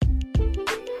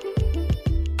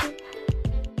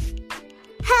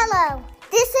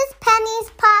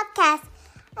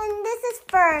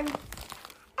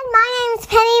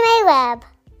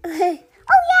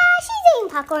Oh yeah, she's eating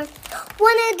popcorn.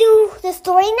 Wanna do the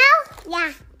story now? Yeah.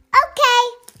 Okay.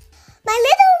 My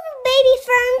little baby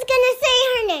Fern's gonna say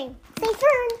her name. Say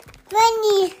Fern.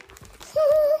 Fernie.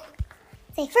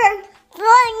 Say Fern.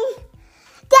 Fern.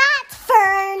 That's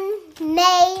Fern.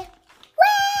 May.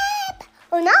 Webb.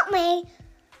 Oh, not May.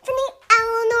 Fernie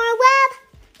Eleanor Webb.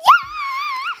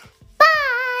 Yeah!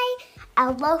 Bye.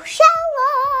 Elbow show.